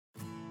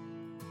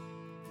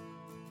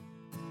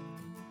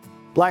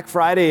Black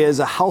Friday is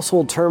a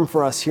household term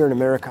for us here in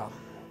America.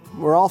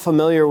 We're all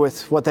familiar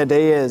with what that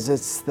day is.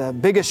 It's the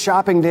biggest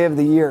shopping day of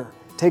the year.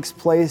 It takes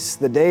place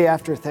the day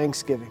after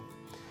Thanksgiving.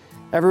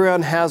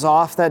 Everyone has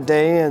off that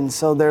day, and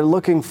so they're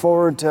looking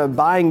forward to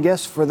buying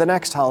gifts for the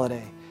next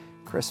holiday,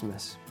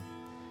 Christmas.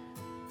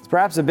 It's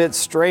perhaps a bit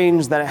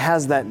strange that it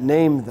has that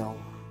name, though,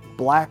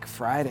 Black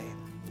Friday.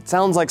 It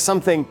sounds like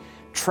something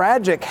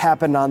tragic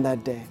happened on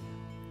that day.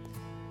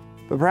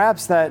 But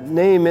perhaps that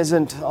name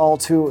isn't all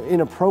too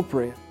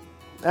inappropriate.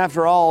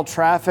 After all,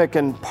 traffic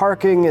and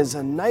parking is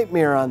a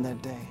nightmare on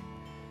that day.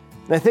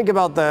 And I think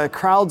about the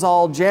crowds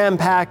all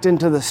jam-packed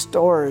into the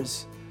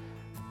stores,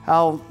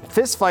 how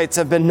fistfights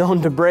have been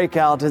known to break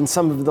out in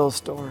some of those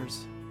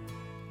stores.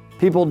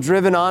 People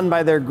driven on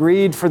by their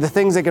greed for the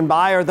things they can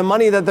buy or the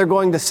money that they're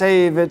going to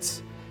save,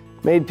 it's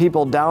made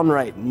people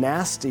downright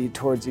nasty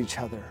towards each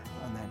other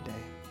on that day.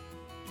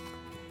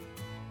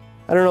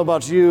 I don't know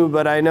about you,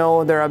 but I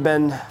know there have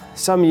been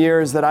some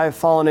years that I've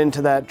fallen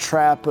into that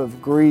trap of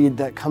greed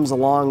that comes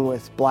along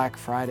with Black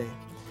Friday.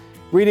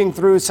 Reading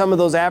through some of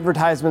those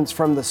advertisements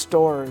from the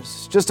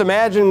stores, just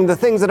imagining the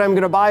things that I'm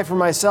going to buy for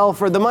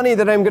myself or the money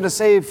that I'm going to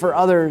save for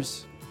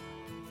others.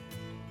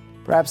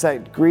 Perhaps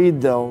that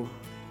greed, though,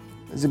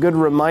 is a good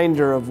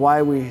reminder of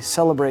why we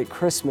celebrate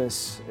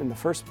Christmas in the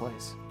first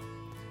place.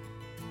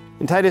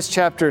 In Titus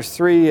chapter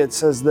 3, it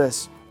says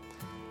this,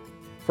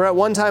 "For at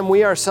one time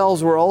we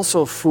ourselves were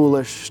also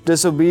foolish,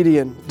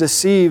 disobedient,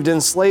 deceived,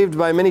 enslaved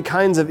by many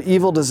kinds of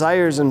evil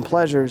desires and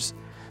pleasures,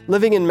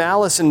 living in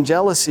malice and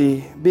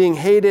jealousy, being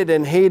hated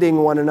and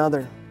hating one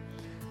another."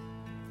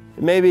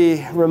 It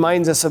maybe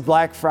reminds us of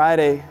Black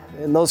Friday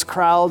and those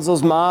crowds,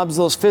 those mobs,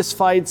 those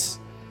fistfights,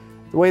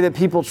 the way that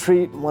people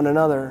treat one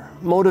another,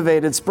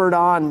 motivated, spurred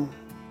on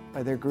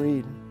by their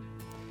greed.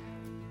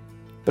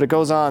 But it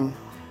goes on.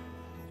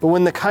 "But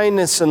when the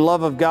kindness and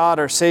love of God,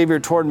 our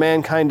Savior, toward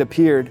mankind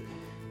appeared,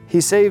 He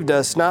saved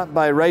us not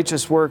by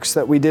righteous works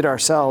that we did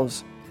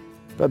ourselves,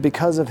 but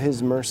because of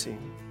His mercy."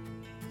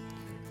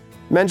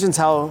 It mentions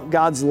how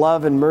God's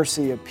love and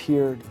mercy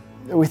appeared.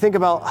 And we think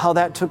about how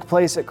that took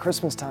place at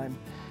Christmas time,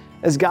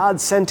 as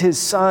God sent His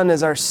Son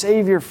as our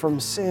Savior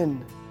from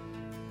sin.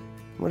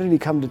 What did He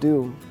come to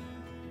do?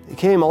 He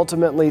came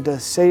ultimately to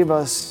save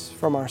us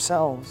from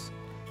ourselves,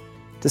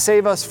 to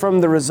save us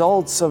from the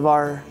results of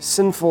our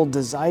sinful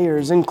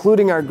desires,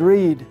 including our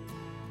greed.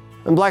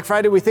 On Black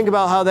Friday, we think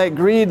about how that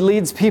greed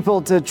leads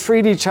people to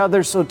treat each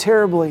other so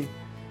terribly,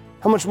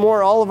 how much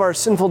more all of our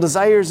sinful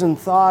desires and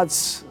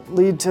thoughts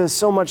lead to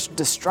so much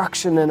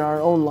destruction in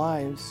our own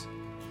lives.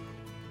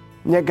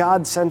 And yet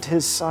God sent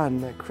His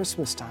Son at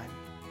Christmas time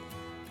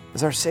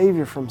as our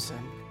Savior from sin.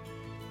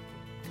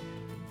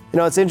 You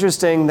know, it's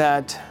interesting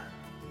that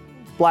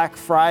Black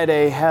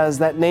Friday has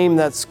that name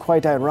that's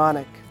quite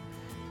ironic,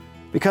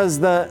 because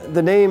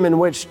the name in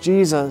which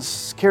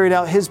Jesus carried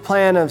out His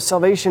plan of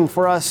salvation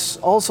for us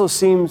also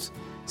seems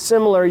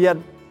similar yet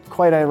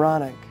quite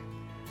ironic.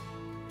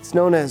 It's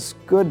known as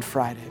Good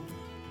Friday.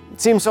 It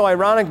seems so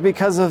ironic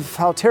because of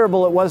how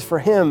terrible it was for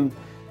Him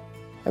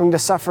having to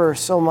suffer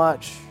so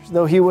much,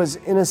 though He was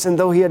innocent,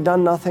 though He had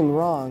done nothing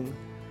wrong.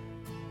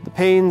 The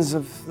pains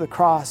of the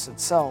cross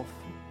itself.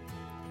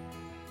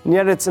 And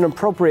yet it's an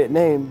appropriate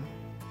name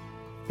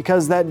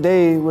because that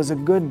day was a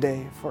good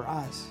day for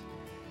us.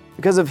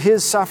 Because of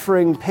His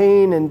suffering,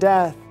 pain, and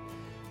death,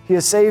 He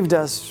has saved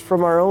us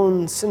from our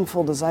own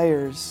sinful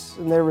desires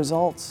and their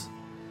results,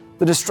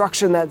 the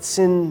destruction that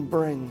sin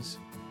brings.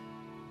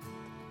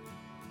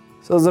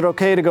 So is it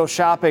okay to go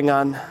shopping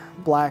on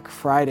Black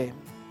Friday?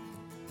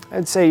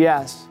 I'd say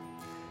yes,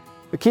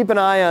 but keep an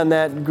eye on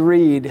that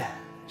greed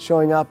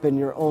showing up in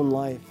your own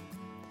life.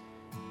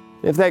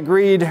 If that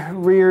greed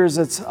rears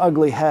its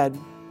ugly head,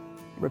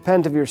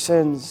 repent of your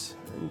sins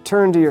and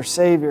turn to your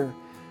Savior,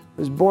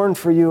 who was born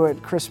for you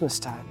at Christmas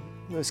time,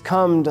 who has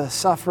come to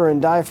suffer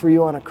and die for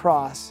you on a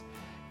cross.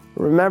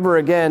 Remember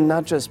again,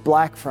 not just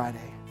Black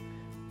Friday,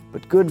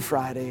 but Good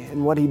Friday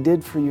and what He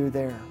did for you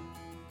there.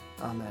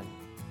 Amen.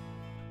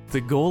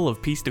 The goal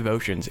of Peace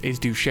Devotions is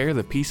to share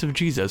the peace of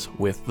Jesus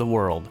with the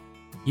world.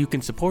 You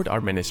can support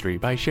our ministry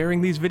by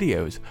sharing these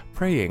videos,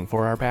 praying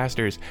for our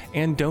pastors,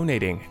 and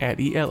donating at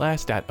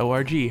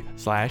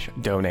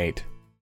els.org/donate.